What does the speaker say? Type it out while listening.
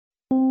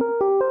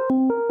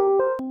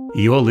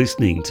You're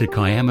listening to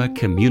Kiama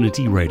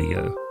Community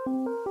Radio.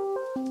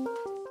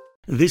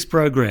 This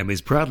program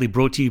is proudly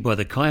brought to you by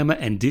the Kiama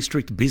and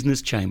District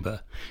Business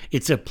Chamber.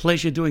 It's a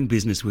pleasure doing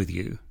business with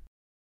you.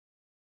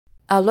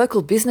 Our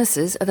local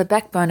businesses are the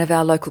backbone of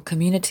our local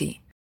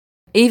community.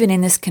 Even in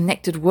this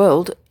connected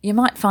world, you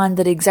might find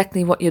that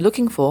exactly what you're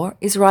looking for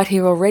is right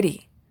here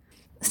already.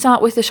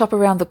 Start with the shop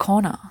around the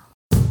corner.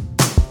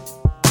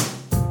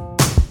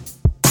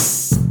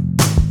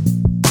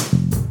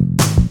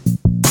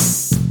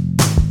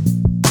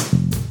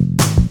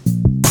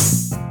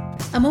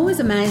 I'm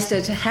always amazed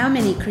at how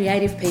many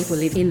creative people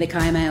live in the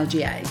Kiama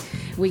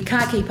LGA. We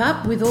can't keep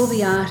up with all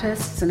the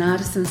artists and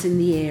artisans in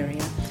the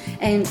area.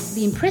 And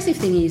the impressive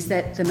thing is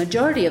that the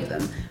majority of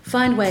them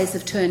find ways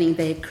of turning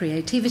their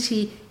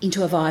creativity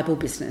into a viable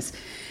business.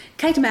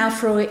 Kate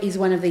Malfroy is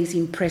one of these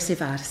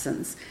impressive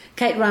artisans.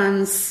 Kate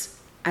runs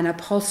an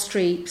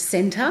upholstery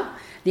centre,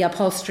 the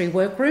Upholstery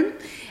Workroom,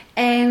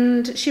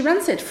 and she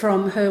runs it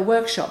from her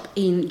workshop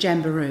in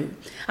Jamberoo.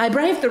 I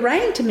braved the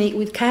rain to meet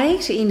with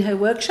Kate in her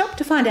workshop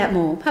to find out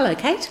more. Hello,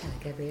 Kate. Hello,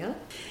 Gabrielle.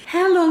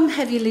 How long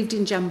have you lived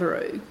in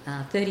Jamberoo?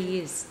 30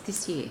 years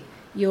this year.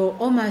 You're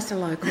almost a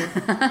local.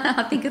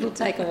 I think it'll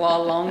take a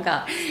while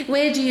longer.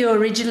 Where do you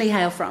originally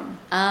hail from?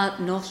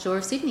 North Shore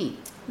of Sydney.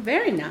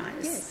 Very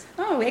nice. Yes.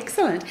 Oh,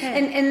 excellent. Yeah.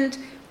 And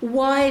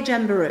why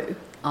Jamberoo?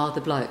 Oh,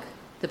 the bloke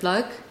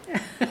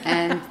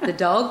and the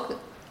dog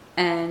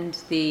and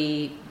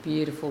the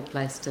beautiful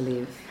place to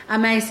live.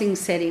 Amazing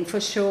setting for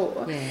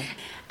sure.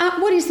 Yeah.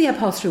 What is the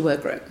Upholstery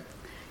Workroom?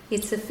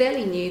 It's a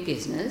fairly new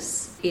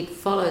business. It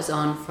follows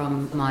on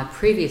from my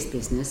previous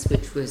business,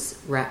 which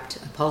was Wrapped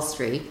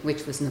Upholstery,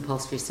 which was an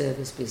upholstery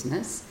service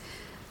business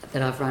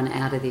that I've run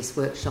out of this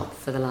workshop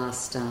for the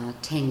last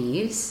 10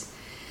 years.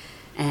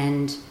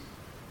 And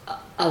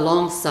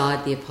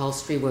alongside the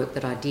upholstery work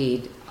that I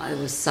did, there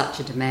was such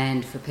a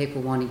demand for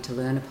people wanting to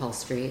learn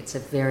upholstery. It's a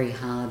very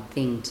hard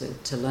thing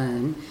to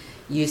learn.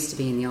 Used to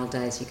be in the old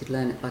days you could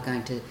learn it by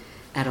going to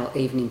adult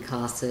evening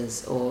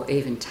classes, or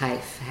even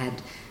TAFE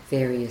had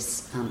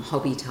various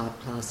hobby type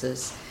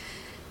classes.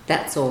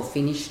 That's all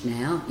finished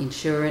now.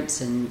 Insurance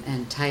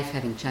and TAFE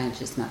having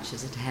changed as much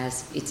as it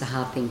has, it's a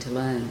hard thing to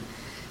learn.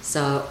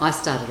 So I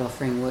started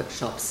offering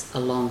workshops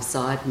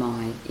alongside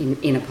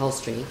in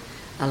upholstery,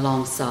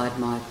 alongside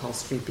my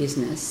upholstery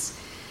business.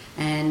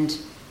 And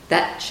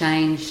that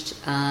changed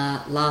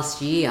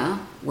last year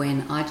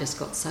when I just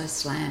got so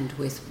slammed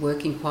with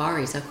work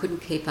inquiries. I couldn't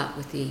keep up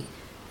with the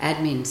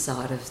admin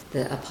side of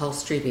the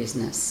upholstery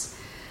business.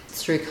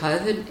 Through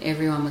COVID,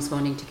 everyone was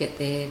wanting to get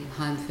their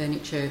home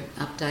furniture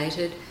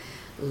updated.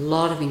 A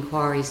lot of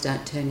inquiries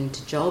don't turn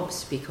into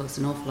jobs because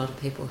an awful lot of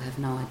people have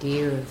no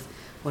idea of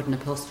what an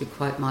upholstery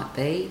quote might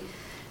be.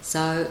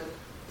 So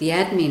the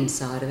admin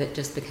side of it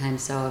just became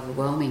so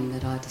overwhelming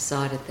that I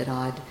decided that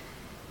I'd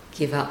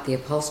give up the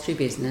upholstery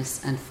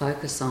business and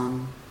focus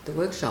on the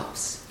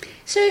workshops.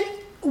 So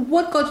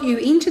what got you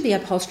into the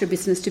upholstery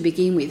business to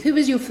begin with? Who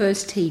was your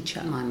first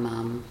teacher? My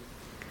mum.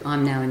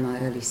 I'm now in my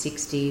early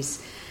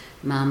 60s.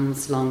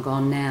 Mum's long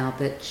gone now,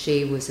 but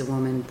she was a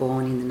woman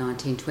born in the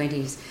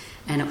 1920s,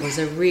 and it was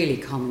a really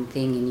common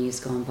thing in years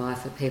gone by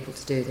for people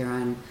to do their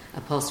own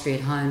upholstery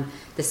at home,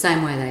 the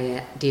same way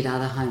they did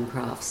other home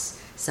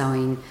crafts.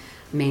 Sewing,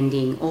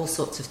 mending, all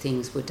sorts of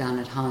things were done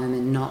at home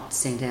and not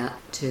sent out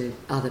to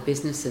other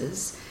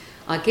businesses.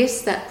 I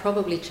guess that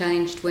probably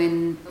changed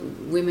when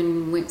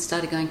women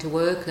started going to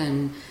work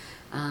and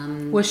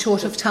were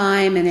short of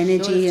time and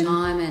energy.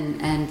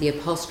 And the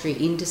upholstery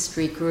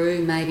industry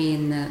grew maybe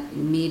in the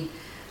mid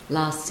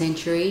last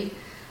century.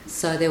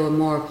 So there were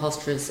more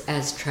upholsterers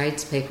as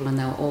tradespeople, and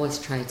they were always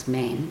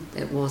tradesmen.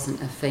 It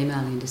wasn't a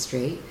female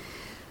industry.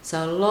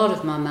 So a lot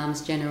of my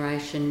mum's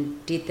generation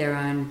did their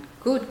own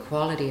good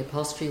quality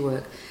upholstery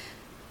work,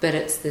 but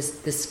it's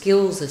the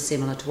skills are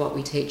similar to what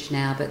we teach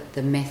now, but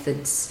the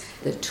methods,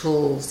 the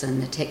tools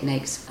and the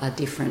techniques are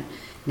different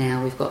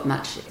now. We've got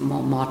much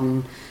more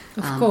modern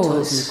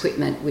tools and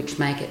equipment which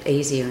make it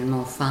easier and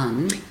more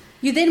fun.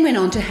 You then went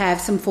on to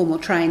have some formal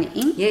training.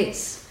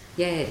 Yes,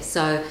 yeah.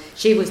 So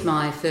she was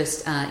my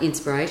first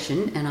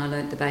inspiration, and I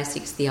learnt the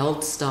basics, the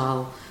old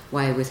style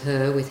way with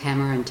her, with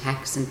hammer and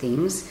tacks and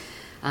things.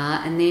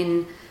 And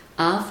then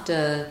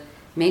after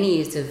many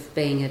years of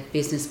being a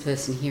business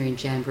person here in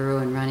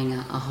Jamberoo and running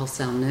a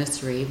wholesale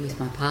nursery with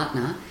my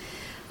partner,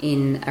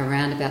 in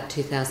around about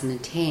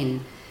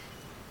 2010,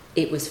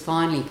 it was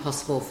finally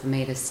possible for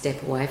me to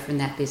step away from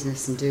that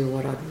business and do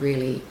what I'd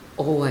really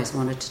always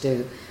wanted to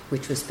do,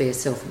 which was be a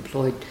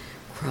self-employed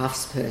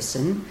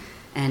craftsperson.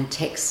 And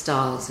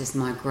textiles is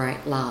my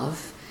great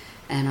love,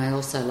 and I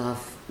also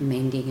love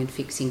mending and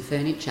fixing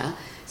furniture.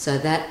 So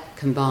that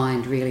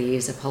combined really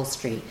is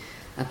upholstery.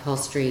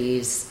 Upholstery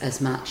is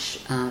as much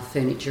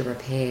furniture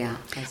repair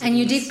as And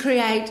you did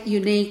create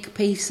unique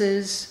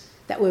pieces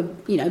that were,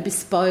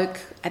 bespoke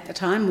at the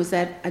time. Was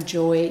that a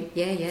joy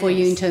for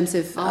you in terms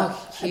of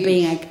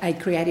being a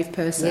creative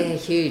person? Yeah,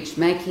 huge.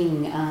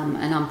 Making,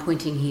 and I'm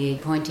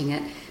pointing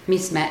at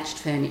mismatched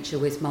furniture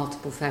with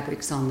multiple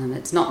fabrics on them.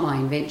 It's not my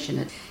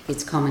invention.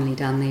 It's commonly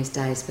done these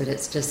days, but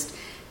it's just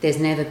there's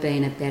never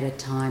been a better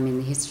time in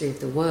the history of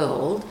the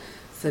world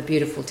for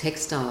beautiful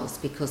textiles,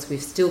 because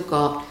we've still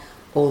got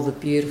all the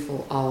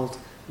beautiful old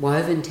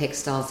woven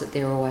textiles that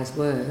there always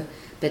were,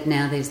 but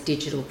now there's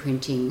digital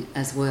printing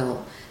as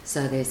well.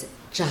 So there's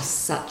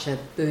just such a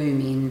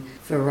boom in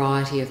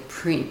variety of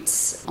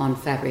prints on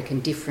fabric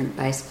and different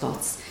base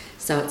cloths.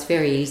 So it's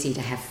very easy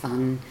to have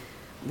fun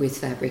with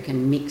fabric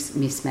and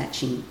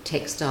mismatching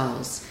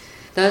textiles.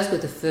 Those were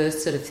the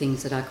first sort of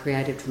things that I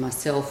created for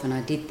myself, and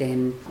I did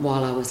them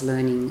while I was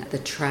learning the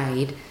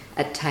trade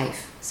at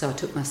TAFE. So I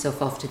took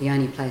myself off to the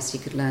only place you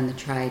could learn the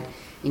trade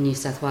in New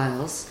South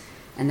Wales,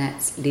 and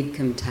that's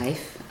Lidcombe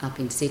TAFE up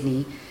in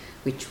Sydney,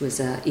 which is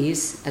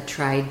a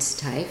trades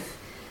TAFE.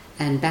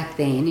 And back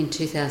then, in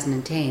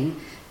 2010,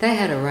 they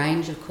had a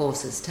range of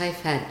courses.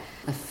 TAFE had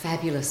a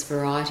fabulous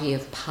variety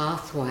of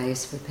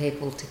pathways for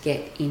people to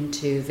get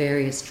into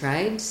various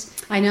trades.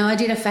 I know I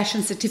did a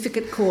fashion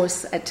certificate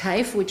course at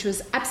TAFE, which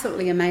was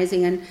absolutely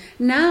amazing. And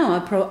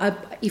now,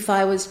 if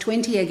I was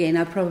 20 again,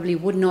 I probably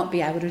would not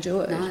be able to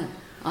do it. No,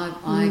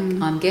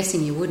 I'm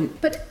guessing you wouldn't.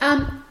 But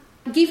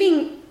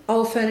giving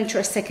old furniture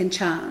a second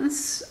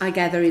chance, I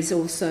gather, is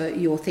also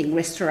your thing,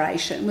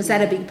 restoration. Was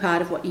that a big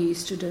part of what you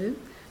used to do?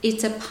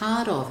 It's a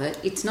part of it.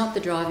 It's not the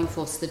driving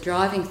force. The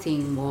driving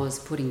thing was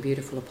putting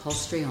beautiful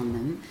upholstery on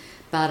them,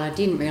 but I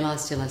didn't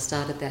realise till I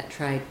started that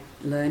trade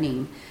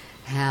learning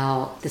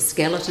how the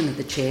skeleton of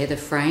the chair, the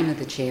frame of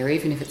the chair,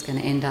 even if it's going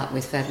to end up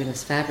with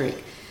fabulous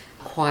fabric,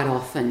 quite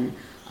often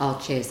old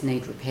chairs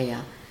need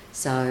repair.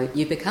 So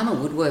you become a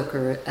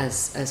woodworker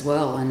as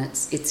well, and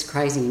it's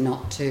crazy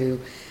not to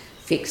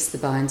fix the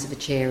bones of a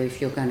chair if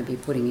you're going to be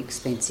putting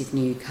expensive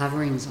new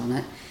coverings on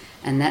it.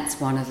 And that's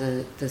one of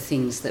the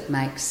things that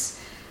makes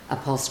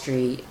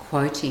upholstery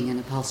quoting and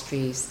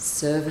upholstery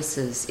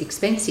services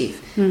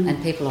expensive.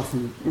 And people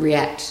often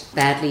react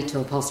badly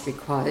to upholstery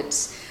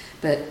quotes,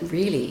 but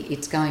really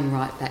it's going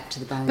right back to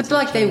the bones. But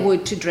like they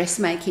would to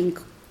dressmaking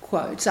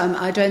quotes.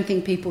 I don't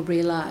think people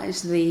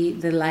realise the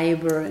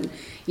labour and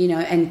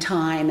and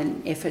time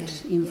and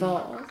effort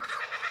involved.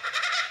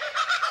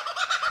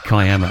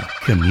 Kiama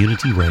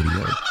Community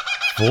Radio.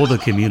 For the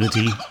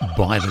community,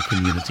 by the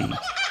community.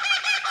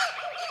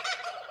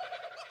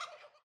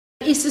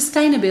 Is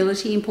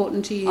sustainability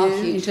important to you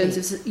hugely. in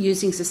terms of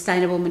using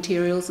sustainable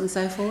materials and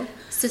so forth?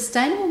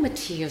 Sustainable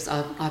materials,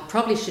 I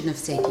probably shouldn't have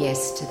said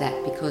yes to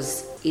that,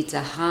 because it's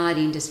a hard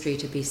industry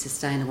to be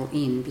sustainable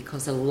in,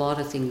 because a lot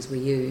of things we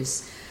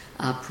use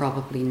are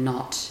probably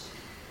not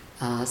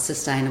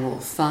sustainable.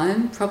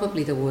 Foam,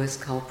 probably the worst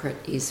culprit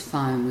is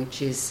foam,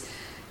 which is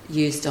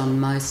used on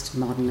most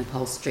modern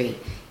upholstery.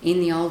 In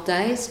the old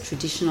days,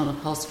 traditional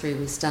upholstery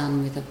was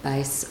done with a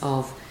base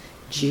of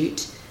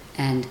jute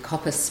and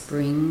copper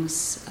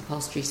springs,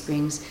 upholstery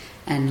springs,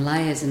 and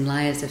layers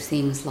of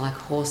things like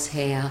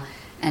horsehair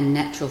and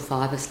natural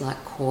fibres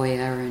like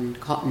coir and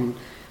cotton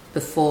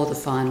before the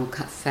final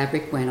cut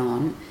fabric went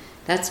on.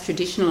 That's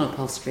traditional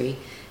upholstery,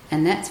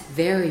 and that's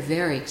very,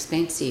 very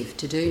expensive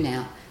to do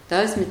now.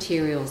 Those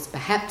materials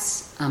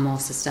perhaps are more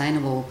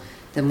sustainable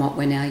than what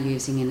we're now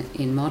using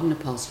in modern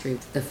upholstery.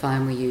 The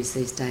foam we use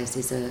these days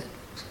is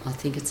I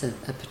think it's a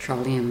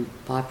petroleum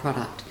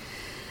byproduct.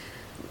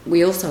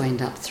 We also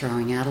end up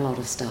throwing out a lot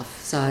of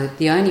stuff. So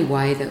the only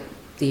way that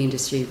the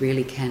industry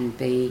really can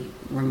be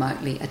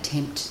remotely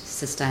attempt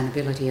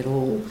sustainability at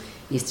all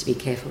is to be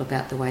careful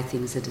about the way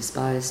things are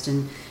disposed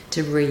and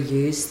to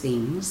reuse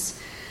things.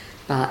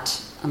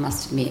 But I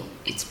must admit,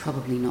 it's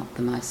probably not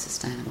the most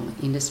sustainable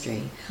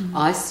industry.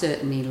 I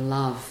certainly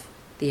love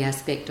the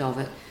aspect of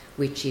it,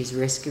 which is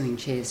rescuing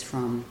chairs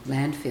from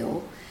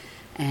landfill.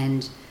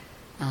 And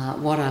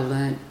what I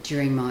learnt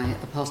during my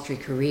upholstery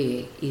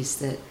career is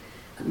that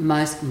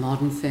most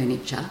modern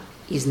furniture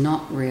is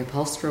not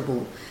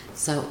reupholsterable.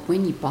 So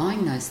when you're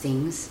buying those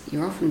things,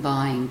 you're often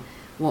buying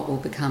what will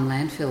become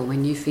landfill.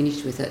 When you've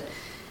finished with it,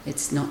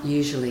 it's not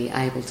usually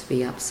able to be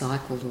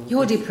upcycled.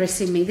 You're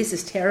depressing me. This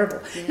is terrible.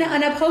 Yeah. Now,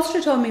 an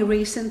upholsterer told me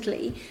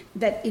recently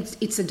that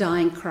it's a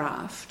dying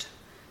craft.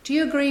 Do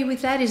you agree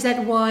with that? Is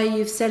that why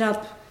you've set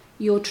up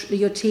your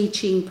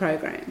teaching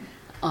program?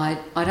 I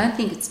don't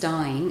think it's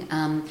dying.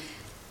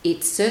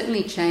 It's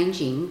certainly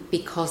changing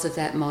because of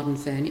that modern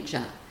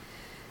furniture.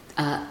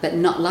 But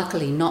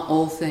luckily, not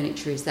all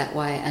furniture is that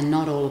way, and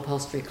not all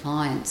upholstery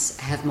clients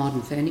have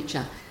modern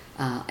furniture,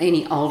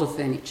 any older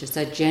furniture.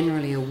 So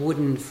generally a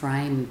wooden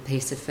frame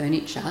piece of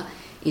furniture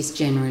is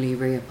generally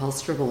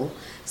reupholsterable.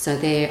 So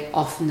they're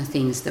often the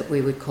things that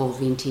we would call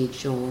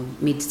vintage or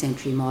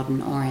mid-century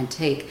modern or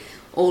antique.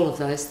 All of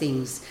those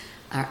things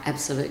are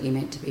absolutely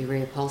meant to be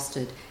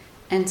reupholstered.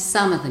 And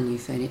some of the new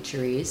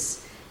furniture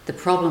is. The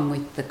problem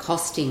with the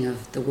costing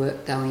of the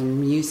work, though,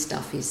 in new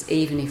stuff is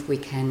even if we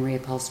can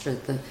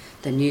reupholster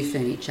the new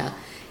furniture,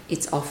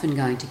 it's often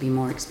going to be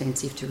more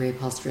expensive to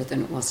reupholster it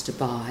than it was to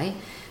buy.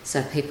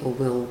 So people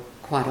will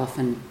quite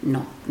often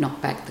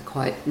knock back the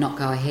quote, not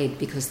go ahead,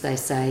 because they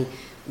say,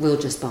 we'll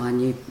just buy a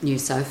new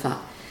sofa,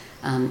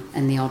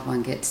 and the old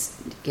one gets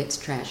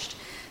trashed.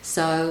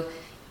 So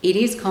it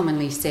is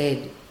commonly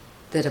said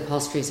that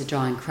upholstery is a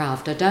dying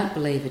craft. I don't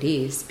believe it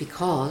is,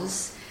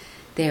 because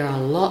there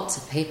are lots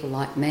of people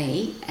like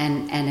me,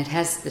 and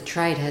the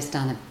trade has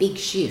done a big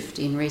shift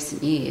in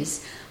recent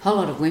years. A whole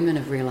lot of women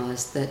have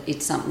realised that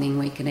it's something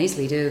we can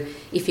easily do.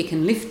 If you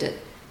can lift it,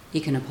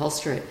 you can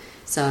upholster it.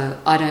 So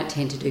I don't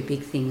tend to do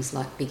big things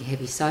like big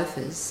heavy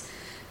sofas,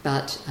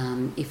 but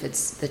if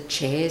it's the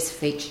chairs,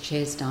 feature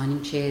chairs,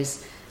 dining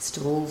chairs,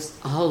 stools,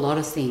 a whole lot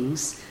of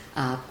things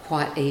are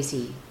quite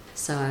easy.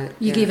 So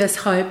you give us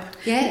hope.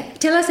 Yeah.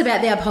 Tell us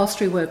about the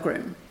upholstery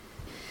workroom.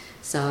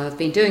 So I've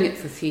been doing it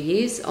for a few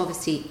years,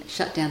 obviously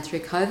shut down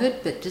through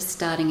COVID, but just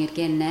starting it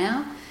again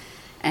now.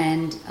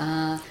 And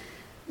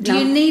do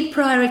you need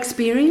prior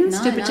experience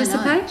to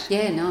participate? No.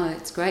 Yeah, no,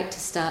 it's great to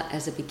start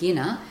as a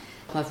beginner.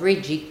 I've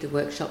rejigged the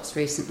workshops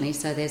recently,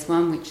 so there's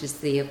one which is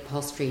the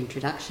upholstery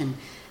introduction,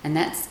 and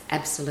that's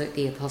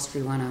absolutely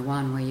Upholstery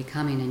 101, where you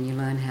come in and you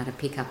learn how to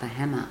pick up a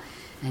hammer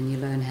and you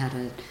learn how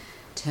to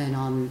turn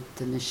on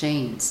the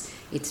machines.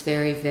 It's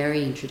very,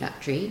 very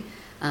introductory.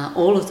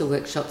 All of the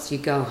workshops, you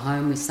go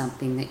home with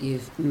something that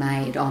you've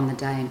made on the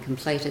day and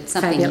completed,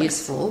 something Fabulous.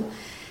 Useful.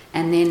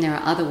 And then there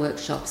are other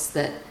workshops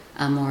that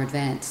are more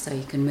advanced, so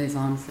you can move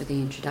on for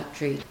the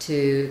introductory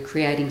to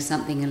creating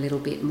something a little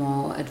bit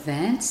more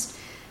advanced.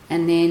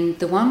 And then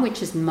the one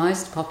which is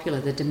most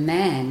popular, the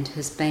demand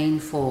has been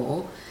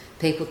for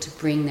people to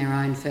bring their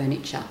own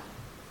furniture.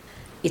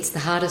 It's the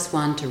hardest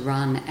one to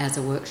run as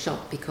a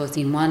workshop, because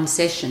in one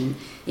session,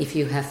 if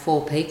you have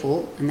 4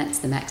 people, and that's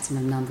the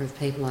maximum number of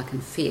people I can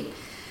fit,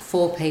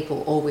 4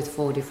 people all with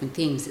 4 different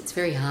things, it's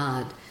very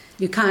hard.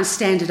 You can't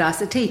standardise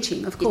the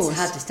teaching, of course. It's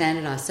hard to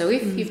standardise. So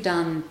if you've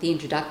done the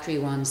introductory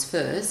ones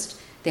first,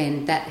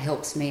 then that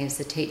helps me as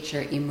a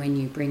teacher in when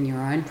you bring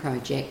your own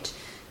project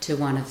to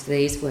one of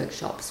these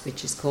workshops,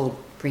 which is called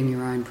Bring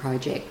Your Own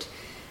Project.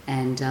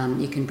 And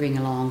you can bring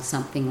along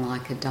something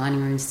like a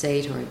dining room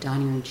seat or a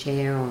dining room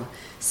chair or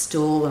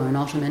stool or an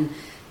ottoman,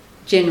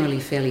 generally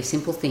fairly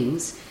simple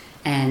things.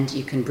 And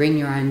you can bring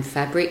your own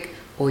fabric,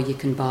 or you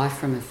can buy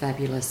from a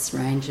fabulous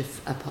range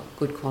of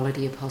good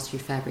quality upholstery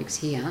fabrics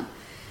here.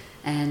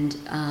 And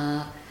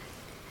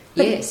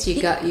yes,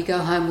 you go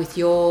home with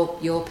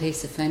your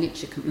piece of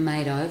furniture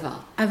made over.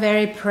 A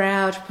very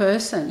proud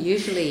person.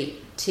 Usually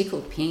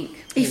tickled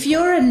pink. If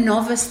you're a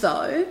novice,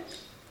 though,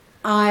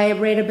 I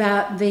read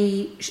about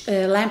the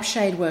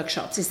lampshade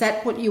workshops. Is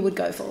that what you would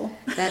go for?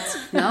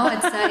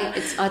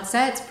 I'd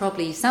say it's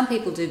probably, some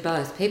people do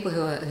both. People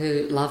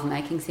who love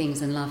making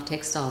things and love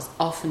textiles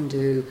often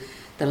do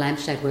the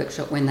lampshade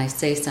workshop when they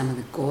see some of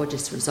the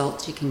gorgeous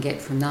results you can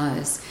get from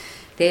those.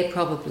 They're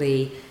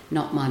probably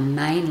not my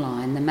main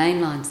line. The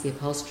main line's the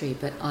upholstery,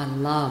 but I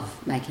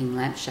love making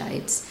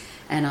lampshades,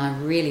 and I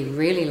really,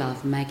 really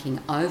love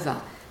making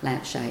over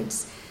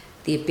lampshades.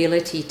 The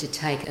ability to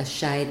take a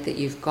shade that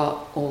you've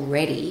got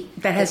already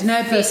that has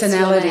no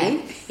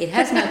personality. It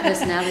has no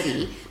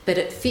personality, but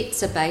it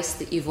fits a base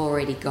that you've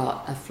already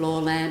got, a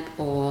floor lamp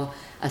or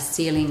a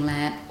ceiling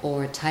lamp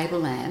or a table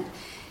lamp.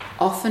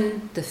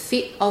 Often the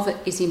fit of it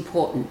is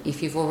important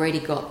if you've already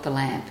got the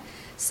lamp.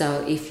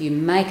 So if you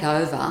make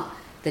over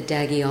the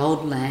daggy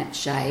old lamp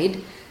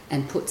shade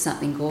and put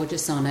something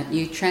gorgeous on it,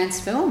 you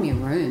transform your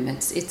room.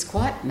 It's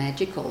quite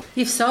magical.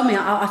 You've sold me.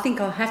 I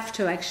think I'll have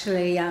to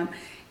actually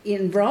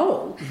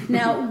enrol.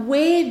 Now,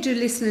 where do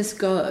listeners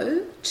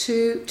go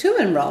to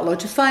enrol or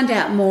to find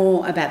out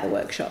more about the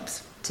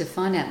workshops? To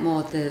find out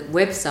more, the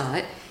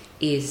website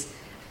is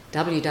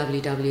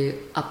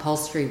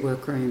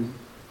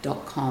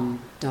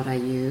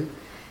www.upholsteryworkroom.com.au.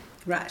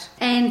 Right.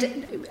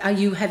 And are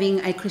you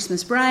having a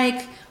Christmas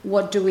break?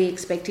 What do we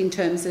expect in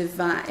terms of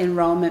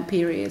enrolment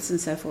periods and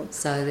so forth?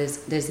 So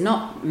there's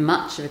not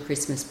much of a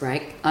Christmas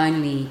break,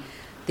 only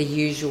the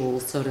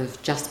usual sort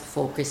of just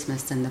before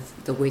Christmas and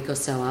the week or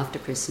so after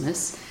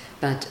Christmas.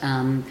 But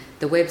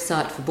the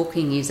website for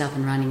booking is up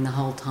and running the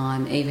whole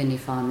time. Even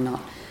if I'm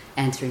not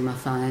answering my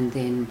phone,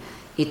 then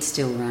it's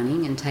still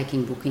running and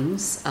taking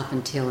bookings up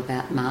until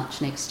about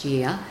March next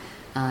year.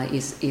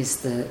 Is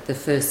the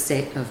first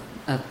set of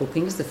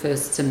bookings, the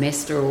first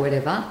semester or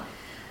whatever.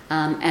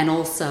 And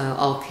also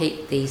I'll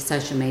keep the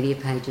social media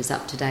pages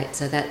up to date.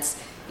 So that's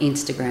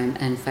Instagram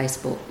and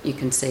Facebook. You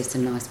can see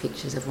some nice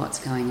pictures of what's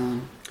going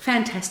on.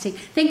 Fantastic.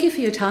 Thank you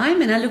for your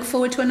time, and I look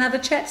forward to another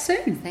chat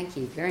soon. Thank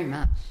you very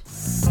much.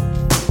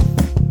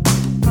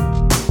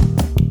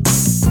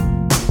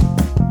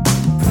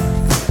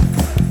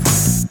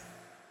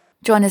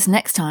 Join us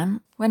next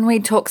time when we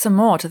talk some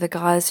more to the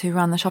guys who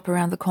run the shop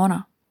around the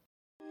corner.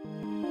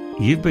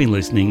 You've been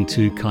listening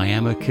to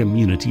Kiama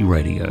Community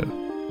Radio.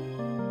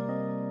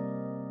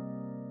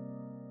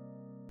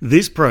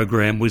 This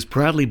program was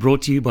proudly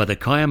brought to you by the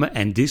Kiama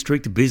and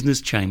District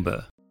Business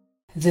Chamber.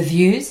 The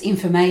views,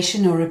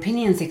 information or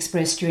opinions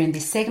expressed during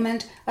this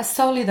segment are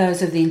solely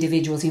those of the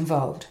individuals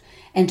involved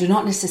and do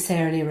not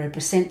necessarily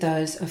represent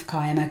those of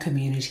Kiama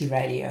Community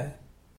Radio.